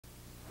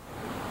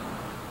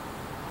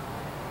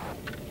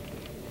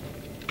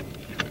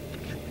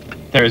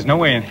There is no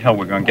way in hell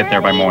we're going to get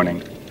there by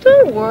morning.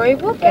 Don't worry,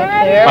 we'll get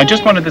there. I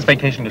just wanted this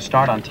vacation to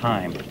start on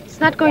time.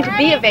 It's not going to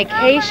be a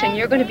vacation.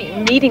 You're going to be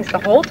in meetings the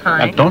whole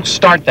time. Now, don't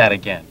start that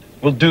again.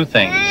 We'll do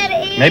things.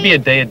 Maybe a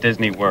day at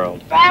Disney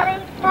World.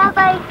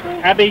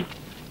 Abby,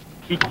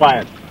 keep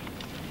quiet.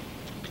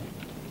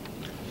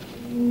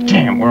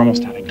 Damn, we're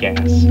almost out of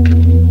gas.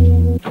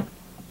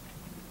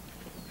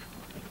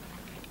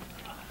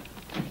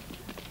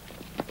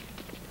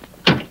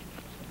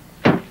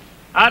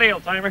 Howdy,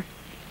 old timer.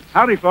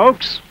 Howdy,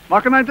 folks.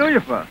 What can I do you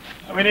for?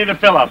 We need a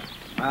fill-up.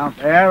 Well,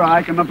 there,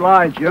 I can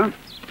oblige you.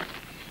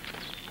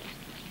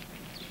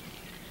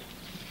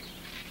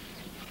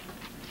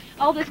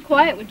 All this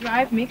quiet would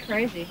drive me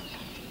crazy.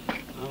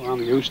 Oh,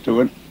 I'm used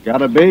to it.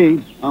 Gotta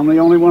be. I'm the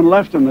only one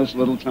left in this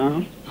little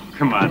town.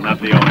 Come on, not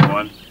the only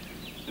one.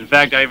 In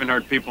fact, I even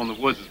heard people in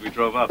the woods as we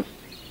drove up.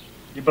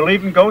 You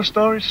believe in ghost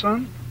stories,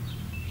 son?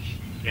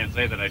 Can't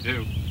say that I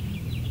do.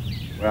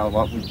 Well,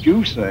 what would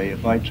you say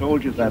if I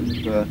told you that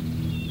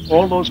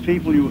all those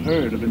people you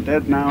heard have been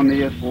dead now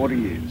near 40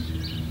 years?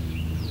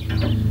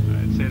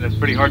 I'd say that's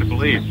pretty hard to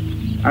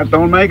believe. That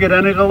don't make it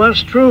any the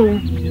less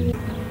true.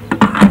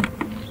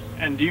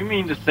 And do you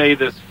mean to say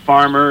this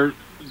farmer,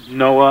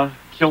 Noah,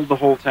 killed the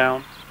whole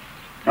town?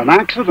 An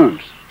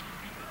accident.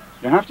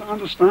 You have to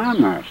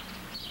understand that.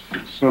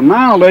 So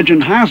now,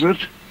 legend has it,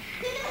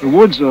 the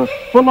woods are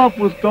full up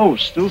with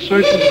ghosts still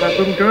searching for that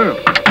little girl.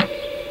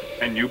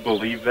 And you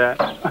believe that?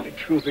 I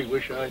truly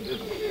wish I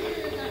didn't.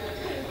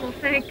 Well,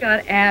 thank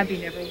God Abby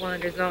never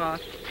wanders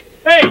off.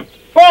 Hey,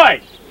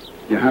 boy!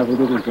 You have a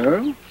little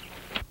girl?